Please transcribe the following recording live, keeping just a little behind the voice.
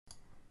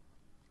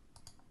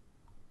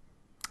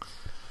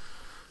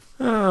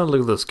Oh, look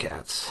at those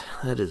cats.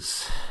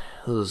 Those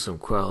are some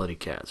quality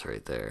cats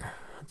right there.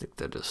 I think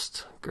they're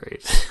just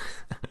great.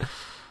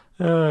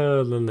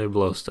 Then they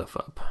blow stuff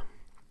up.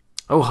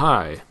 Oh,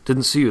 hi.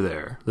 Didn't see you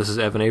there. This is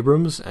Evan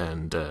Abrams,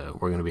 and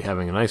we're going to be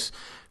having a nice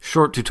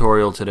short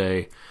tutorial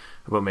today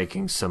about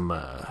making some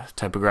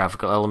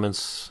typographical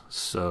elements.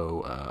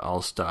 So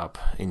I'll stop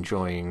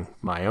enjoying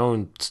my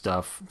own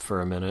stuff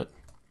for a minute,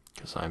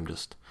 because I'm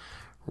just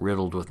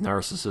riddled with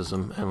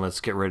narcissism, and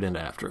let's get right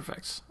into After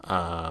Effects.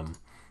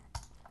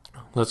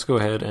 Let's go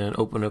ahead and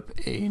open up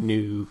a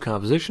new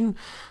composition.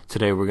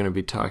 Today we're going to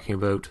be talking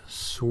about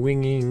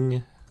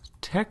swinging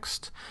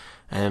text.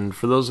 And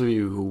for those of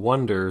you who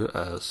wonder,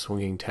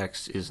 swinging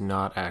text is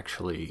not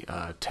actually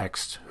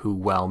text who,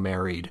 while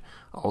married,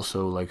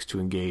 also likes to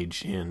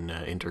engage in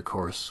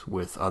intercourse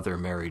with other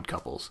married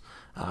couples.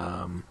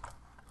 I'm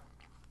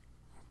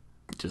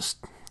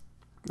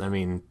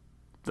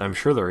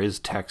sure there is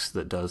text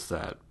that does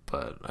that,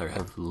 but I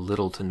have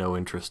little to no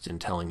interest in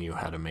telling you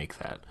how to make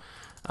that.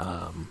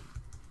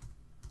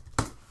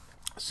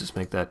 Let's just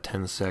make that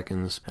 10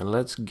 seconds, and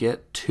let's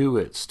get to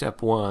it.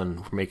 Step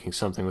one, we're making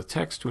something with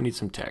text. We need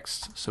some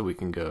text. So we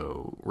can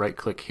go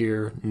right-click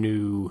here,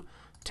 New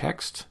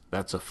Text.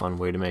 That's a fun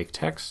way to make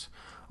text.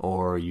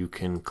 Or you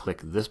can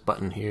click this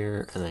button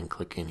here, and then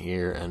click in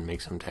here and make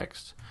some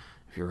text,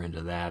 if you're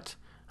into that.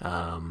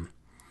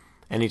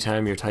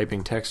 Anytime you're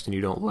typing text and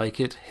you don't like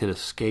it, hit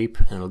Escape,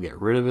 and it'll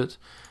get rid of it.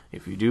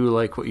 If you do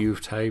like what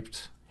you've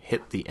typed,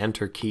 hit the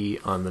Enter key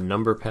on the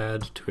number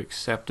pad to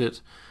accept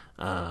it.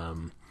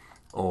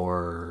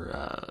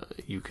 Or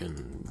you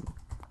can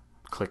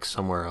click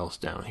somewhere else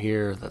down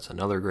here. That's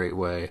another great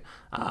way.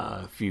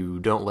 If you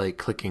don't like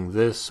clicking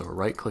this or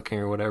right-clicking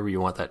or whatever, you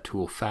want that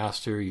tool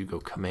faster, you go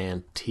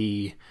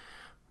Command-T.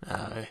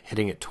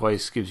 Hitting it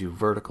twice gives you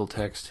vertical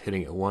text.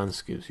 Hitting it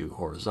once gives you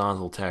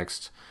horizontal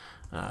text.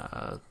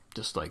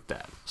 Just like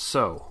that.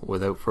 So,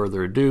 without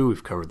further ado,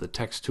 we've covered the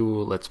text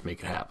tool. Let's make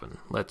it happen.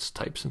 Let's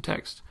type some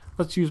text.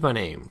 Let's use my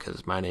name,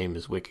 because my name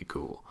is wicked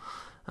cool.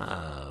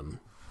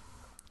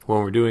 When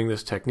we're doing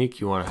this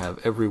technique, you want to have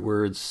every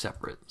word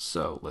separate.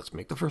 So let's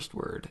make the first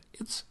word.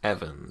 It's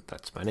Evan.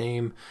 That's my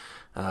name.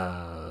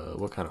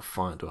 What kind of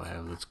font do I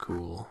have that's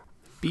cool?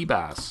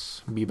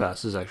 Bebas.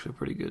 Bebas is actually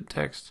pretty good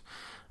text.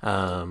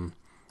 Font.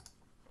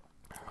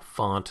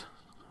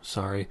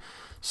 Sorry.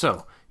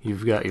 So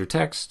you've got your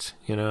text.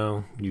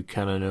 You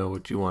kind of know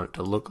what you want it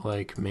to look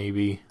like,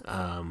 maybe.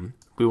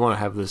 We want to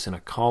have this in a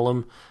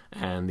column.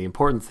 And the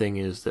important thing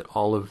is that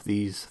all of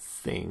these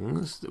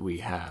things that we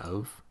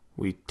have,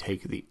 we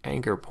take the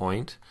anchor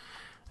point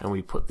and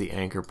we put the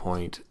anchor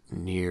point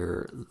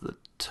near the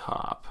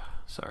top.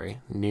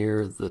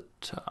 Near the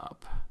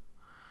top.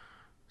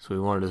 So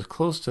we want it as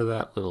close to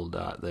that little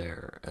dot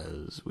there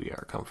as we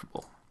are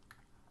comfortable.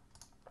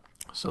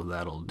 So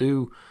that'll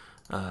do.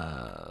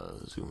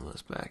 Zoom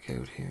this back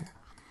out here.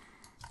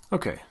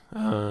 Okay,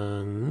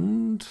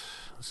 and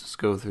let's just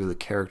go through the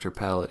character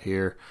palette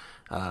here.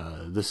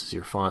 This is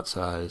your font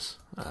size.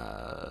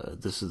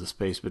 This is the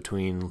space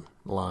between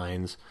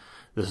lines.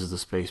 This is the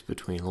space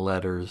between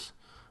letters.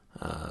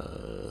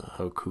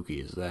 How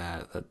kooky is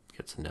that? That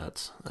gets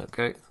nuts.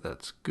 Okay,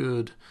 that's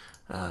good.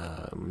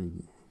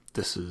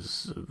 This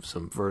is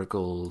some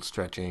vertical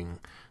stretching.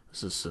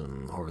 This is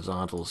some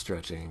horizontal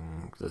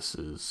stretching. This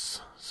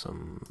is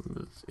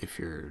some, if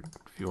you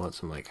want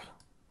some like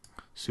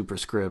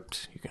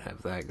superscript, you can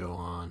have that go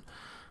on.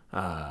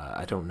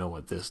 I don't know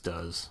what this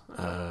does.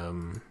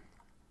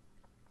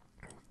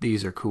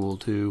 These are cool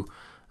too.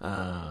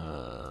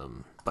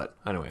 But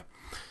anyway.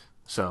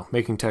 So,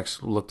 making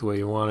text look the way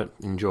you want it,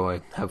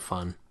 enjoy, have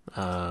fun.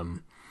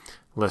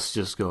 Let's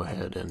just go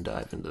ahead and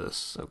dive into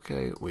this.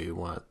 Okay, we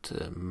want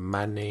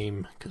my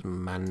name, because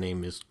my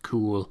name is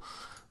cool.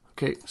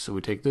 Okay, so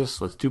we take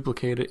this, let's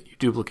duplicate it. You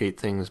duplicate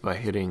things by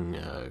hitting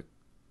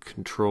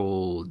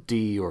Control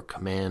D or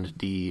Command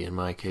D in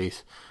my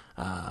case.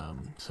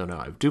 So now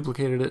I've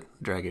duplicated it,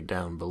 drag it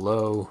down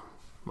below.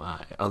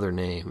 My other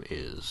name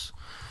is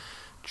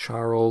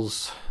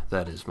Charles.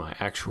 That is my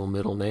actual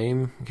middle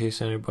name, in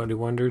case anybody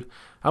wondered.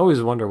 I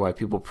always wonder why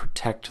people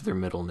protect their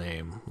middle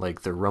name,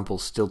 like they're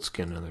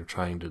Rumpelstiltskin and they're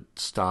trying to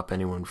stop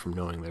anyone from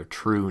knowing their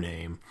true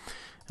name.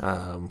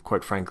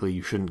 Quite frankly,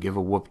 you shouldn't give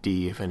a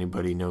whoop-dee if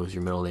anybody knows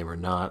your middle name or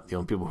not. The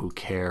only people who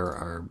care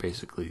are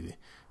basically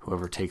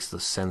whoever takes the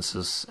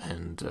census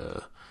and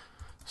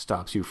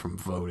stops you from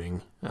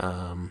voting.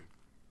 My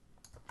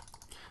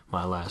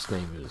last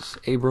name is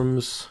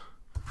Abrams,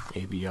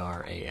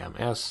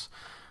 Abrams.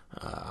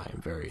 I am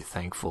very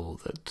thankful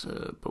that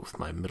both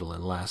my middle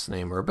and last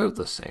name are about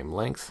the same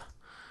length,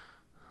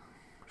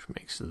 which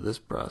makes this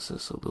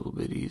process a little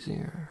bit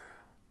easier.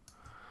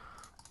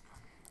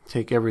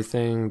 Take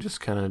everything, just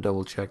kind of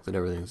double check that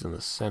everything's in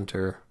the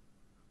center.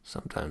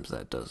 Sometimes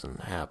that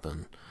doesn't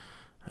happen.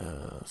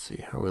 Let's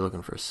see, how are we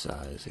looking for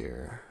size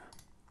here?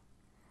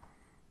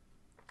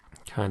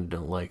 Kind of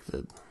don't like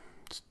that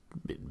it's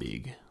a bit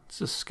big. Let's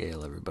just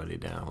scale everybody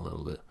down a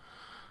little bit.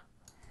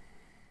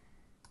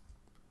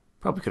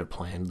 Probably could have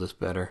planned this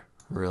better,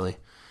 really.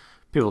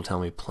 People tell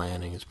me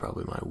planning is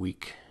probably my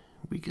weak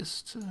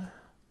weakest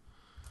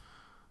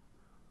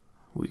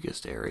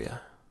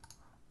area.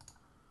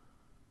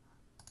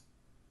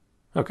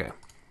 Okay,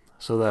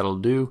 so that'll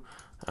do.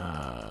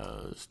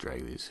 Let's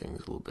drag these things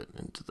a little bit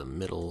into the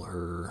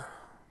middle.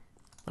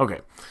 Okay,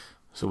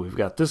 so we've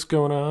got this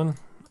going on.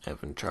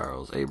 Evan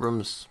Charles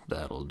Abrams,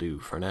 that'll do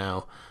for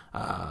now.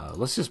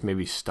 Let's just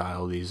maybe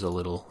style these a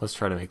little. Let's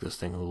try to make this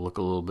thing look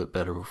a little bit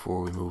better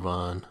before we move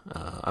on.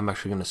 I'm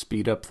actually going to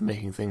speed up the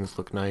making things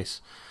look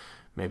nice.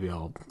 Maybe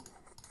I'll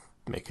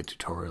make a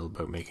tutorial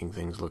about making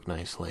things look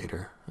nice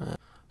later.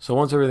 So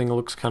once everything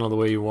looks kind of the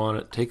way you want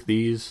it, take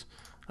these,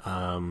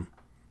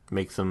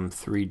 make them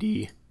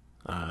 3D.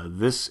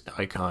 This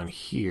icon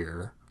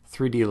here,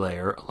 3D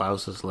layer,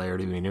 allows this layer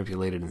to be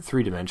manipulated in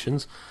 3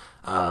 dimensions.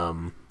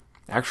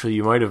 Actually,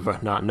 you might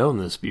have not known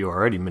this, but you're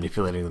already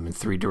manipulating them in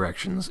 3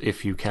 directions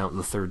if you count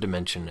the 3rd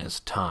dimension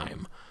as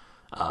time.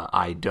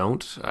 I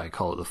don't. I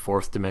call it the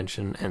 4th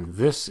dimension, and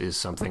this is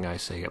something I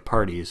say at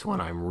parties when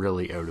I'm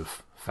really out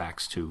of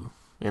facts to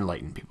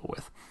enlighten people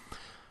with.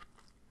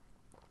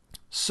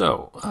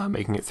 So,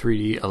 making it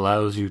 3D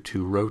allows you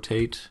to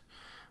rotate.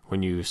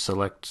 When you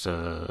select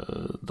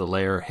the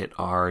layer, hit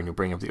R, and you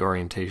bring up the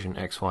orientation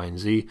X, Y, and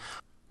Z.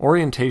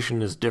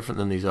 Orientation is different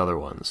than these other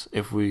ones.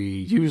 If we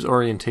use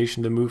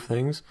orientation to move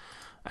things,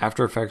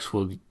 After Effects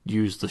will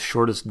use the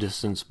shortest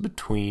distance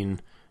between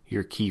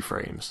your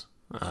keyframes.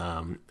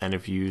 And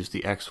if you use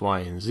the X, Y,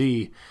 and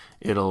Z,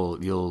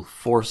 you'll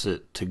force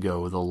it to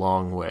go the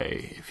long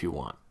way if you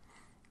want.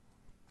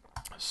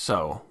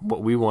 So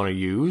what we want to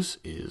use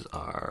is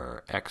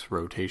our X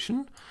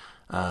rotation.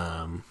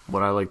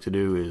 What I like to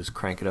do is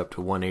crank it up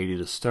to 180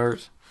 to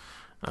start.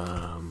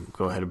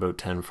 Go ahead about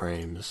 10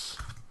 frames.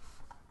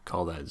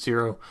 Call that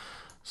 0.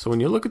 So when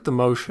you look at the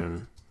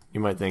motion, you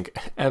might think,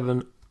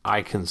 Evan,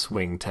 I can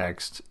swing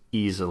text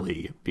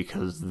easily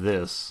because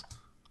this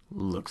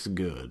looks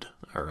good.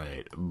 All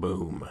right,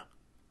 boom.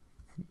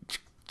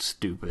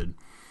 Stupid.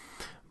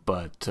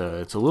 But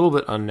it's a little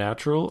bit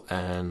unnatural,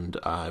 and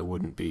I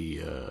wouldn't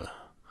be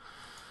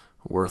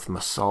worth my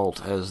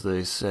salt, as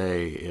they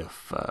say,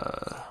 if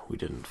we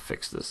didn't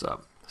fix this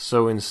up.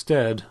 So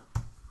instead,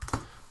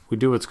 we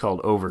do what's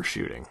called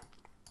overshooting.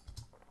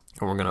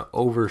 And we're going to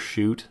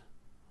overshoot.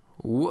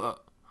 Whoa.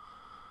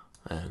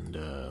 And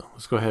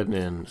let's go ahead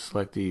and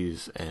select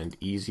these and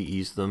easy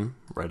ease them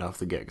right off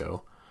the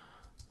get-go.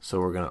 So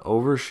we're going to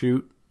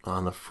overshoot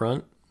on the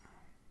front.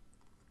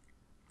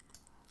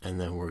 And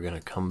then we're going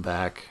to come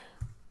back.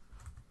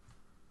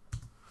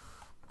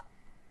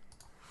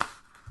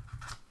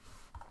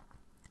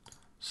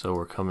 So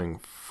we're coming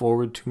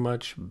forward too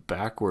much,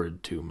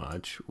 backward too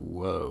much.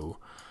 Whoa.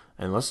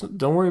 And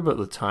don't worry about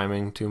the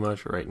timing too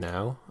much right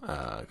now,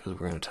 because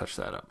we're going to touch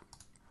that up.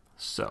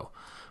 So,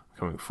 we're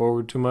coming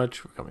forward too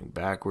much, we're coming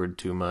backward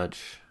too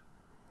much.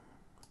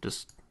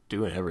 Just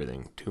doing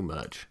everything too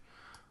much.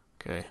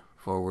 Okay,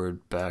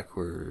 forward,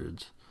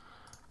 backwards.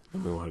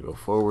 Then we want to go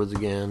forwards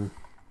again.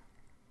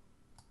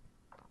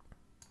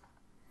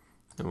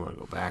 Then we want to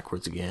go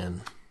backwards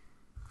again.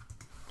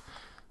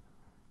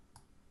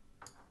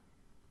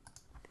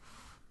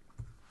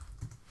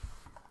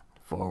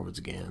 Forwards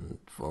again,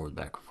 forward,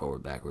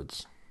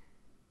 backwards.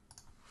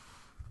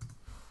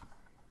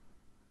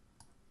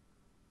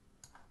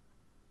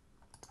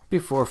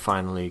 Before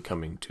finally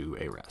coming to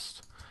a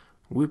rest.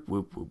 Whoop,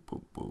 whoop, whoop,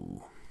 whoop,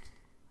 whoop.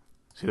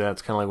 See,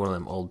 that's kind of like one of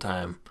them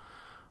old-time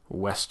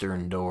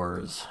Western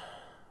doors.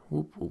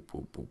 Whoop, whoop,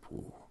 whoop, whoop,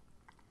 whoop.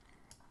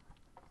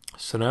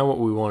 So now what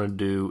we want to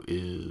do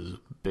is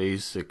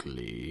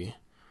basically,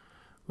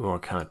 we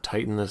want to kind of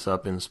tighten this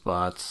up in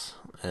spots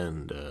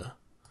and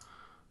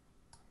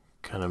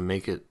kind of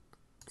make it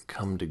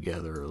come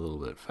together a little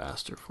bit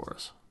faster for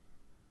us.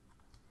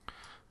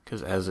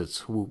 Because as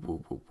it's whoop,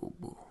 whoop, whoop, whoop,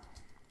 whoop,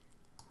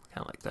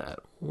 kind of like that.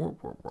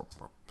 Whoop, whoop, whoop,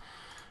 whoop.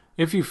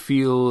 If you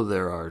feel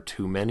there are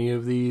too many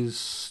of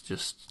these,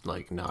 just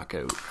like knock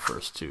out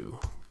first 2.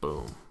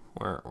 Boom.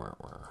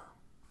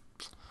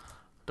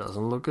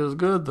 Doesn't look as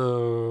good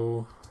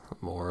though. The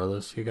more of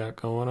this you got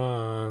going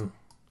on,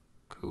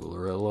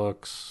 cooler it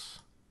looks.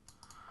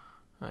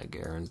 I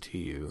guarantee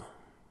you.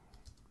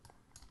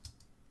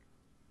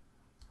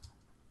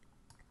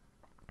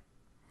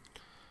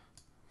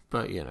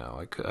 But you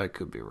know, I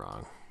could be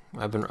wrong.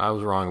 I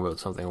was wrong about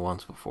something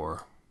once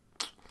before.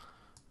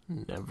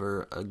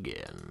 Never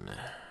again.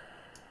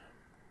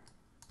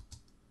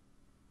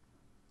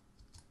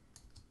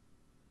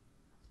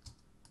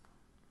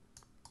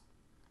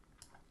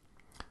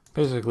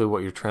 Basically,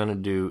 what you're trying to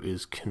do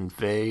is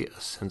convey a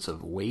sense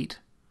of weight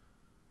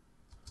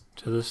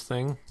to this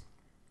thing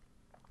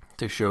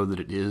to show that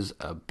it is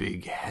a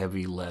big,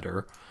 heavy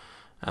letter.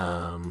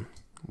 Sounds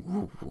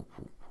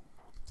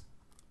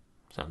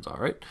all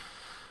right.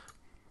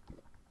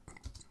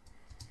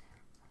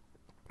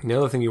 The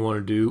other thing you want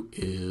to do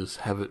is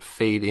have it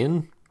fade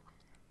in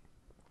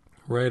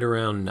right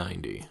around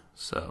 90.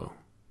 So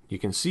you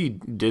can see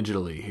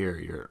digitally here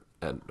you're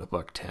at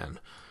 $1.10.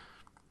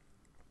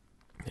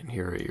 And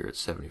here you're at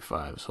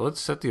 75. So let's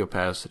set the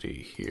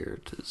opacity here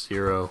to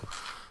 0.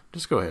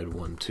 Just go ahead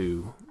 1,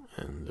 2,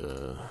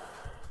 and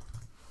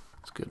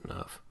It's good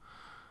enough.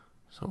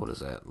 So what does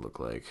that look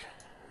like?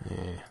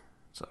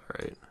 It's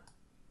alright.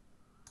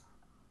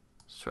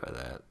 Let's try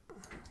that.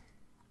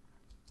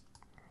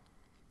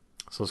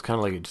 So it's kind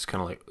of like, it just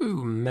kind of like,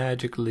 ooh,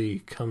 magically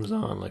comes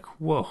on. Like,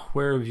 whoa,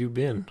 where have you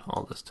been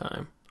all this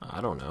time?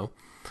 I don't know.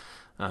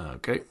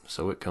 Okay,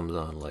 so it comes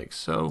on like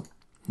so.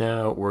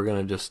 Now we're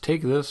going to just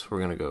take this. We're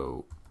going to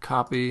go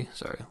copy.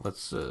 Sorry,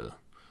 let's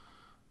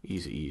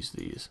ease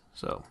these.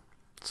 So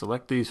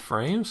select these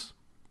frames.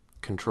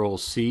 Control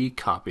C,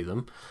 copy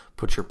them.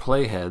 Put your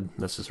playhead,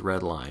 that's this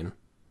red line,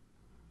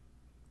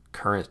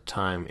 current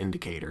time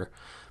indicator.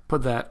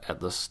 Put that at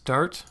the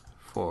start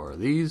for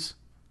these.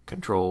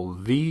 Control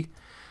V.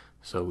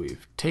 So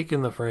we've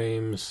taken the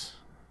frames.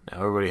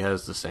 Now everybody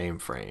has the same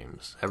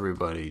frames.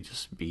 Everybody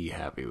just be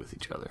happy with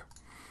each other.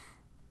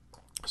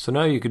 So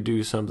now you could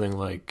do something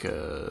like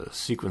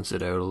sequence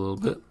it out a little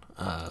bit.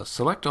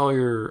 Select all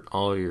your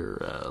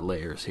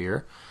layers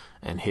here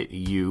and hit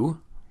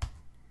U.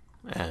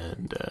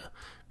 And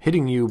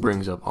hitting U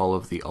brings up all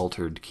of the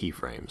altered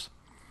keyframes.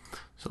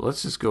 So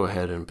let's just go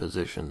ahead and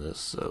position this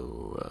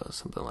so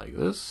something like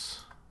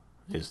this.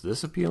 Is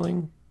this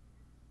appealing?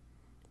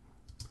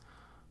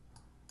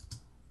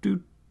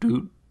 Doot,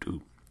 doot,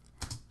 doot.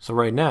 So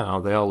right now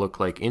they all look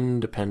like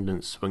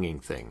independent swinging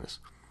things.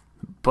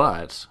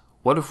 But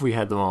what if we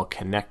had them all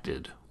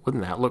connected?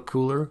 Wouldn't that look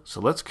cooler? So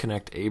let's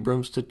connect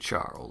Abrams to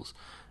Charles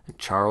and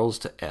Charles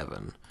to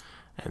Evan.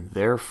 And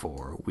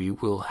therefore, we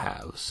will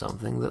have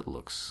something that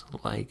looks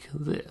like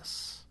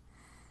this.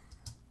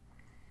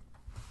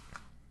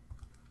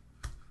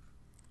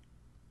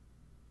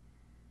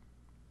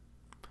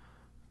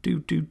 Do,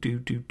 do, do,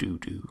 do, do,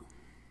 do.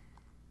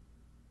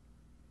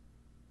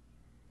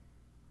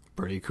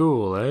 Pretty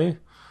cool, eh?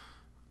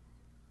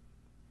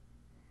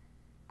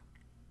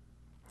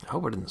 I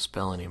hope I didn't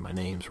spell any of my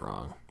names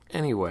wrong.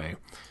 Anyway,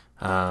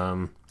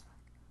 that's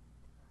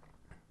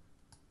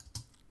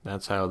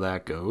how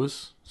that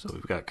goes. So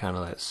we've got kind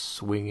of that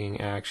swinging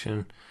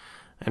action.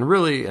 And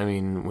really, I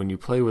mean, when you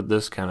play with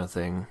this kind of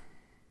thing,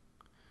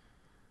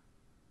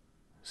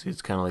 see,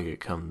 it's kind of like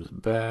it comes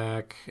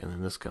back, and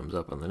then this comes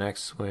up on the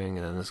next swing,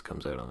 and then this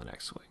comes out on the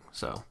next swing.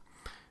 So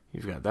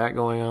you've got that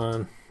going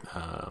on.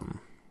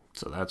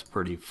 So that's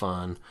pretty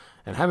fun.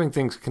 And having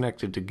things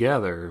connected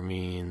together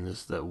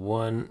means that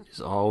one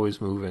is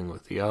always moving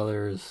with the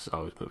other, is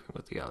always moving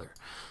with the other.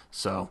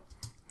 So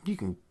you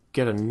can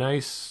get a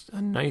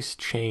nice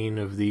chain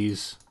of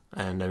these,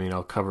 and I mean,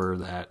 I'll cover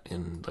that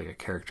in like a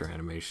character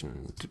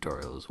animation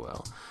tutorial as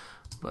well.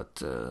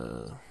 But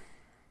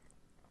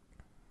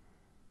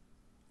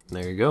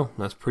there you go.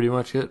 That's pretty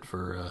much it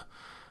for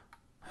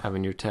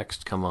having your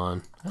text come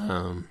on.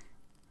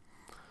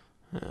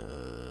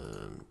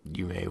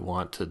 You may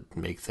want to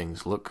make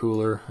things look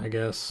cooler, I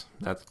guess.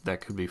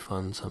 That could be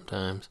fun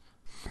sometimes.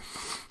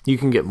 You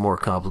can get more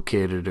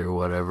complicated or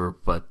whatever,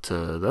 but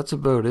that's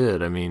about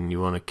it. I mean, you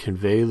want to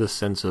convey the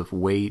sense of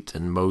weight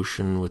and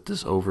motion with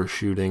this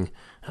overshooting,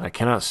 and I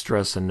cannot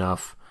stress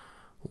enough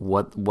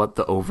what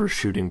the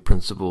overshooting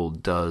principle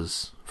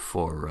does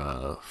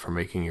for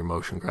making your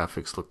motion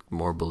graphics look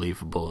more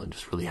believable and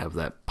just really have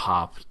that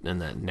pop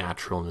and that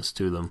naturalness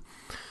to them.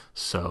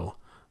 So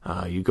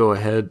you go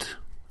ahead,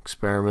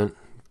 experiment,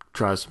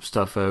 try some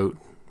stuff out.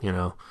 You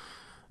know,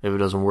 if it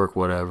doesn't work,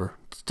 whatever.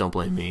 Just don't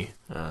blame me.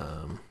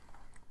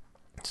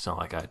 It's not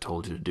like I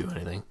told you to do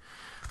anything.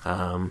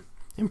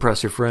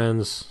 Impress your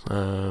friends.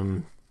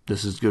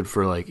 This is good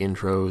for like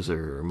intros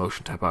or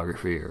motion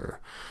typography or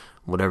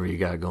whatever you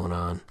got going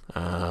on.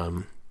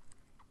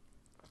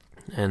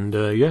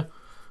 Yeah,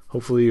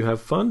 hopefully you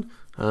have fun.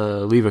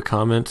 Leave a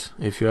comment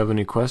if you have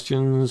any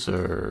questions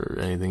or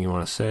anything you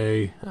want to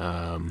say.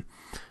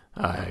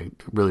 I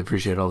really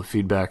appreciate all the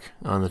feedback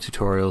on the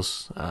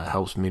tutorials. It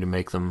helps me to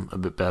make them a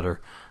bit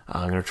better.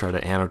 I'm going to try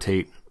to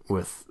annotate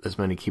with as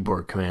many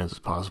keyboard commands as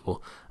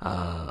possible.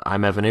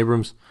 I'm Evan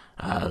Abrams.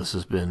 This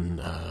has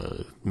been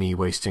me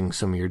wasting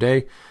some of your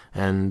day,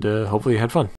 and hopefully you had fun.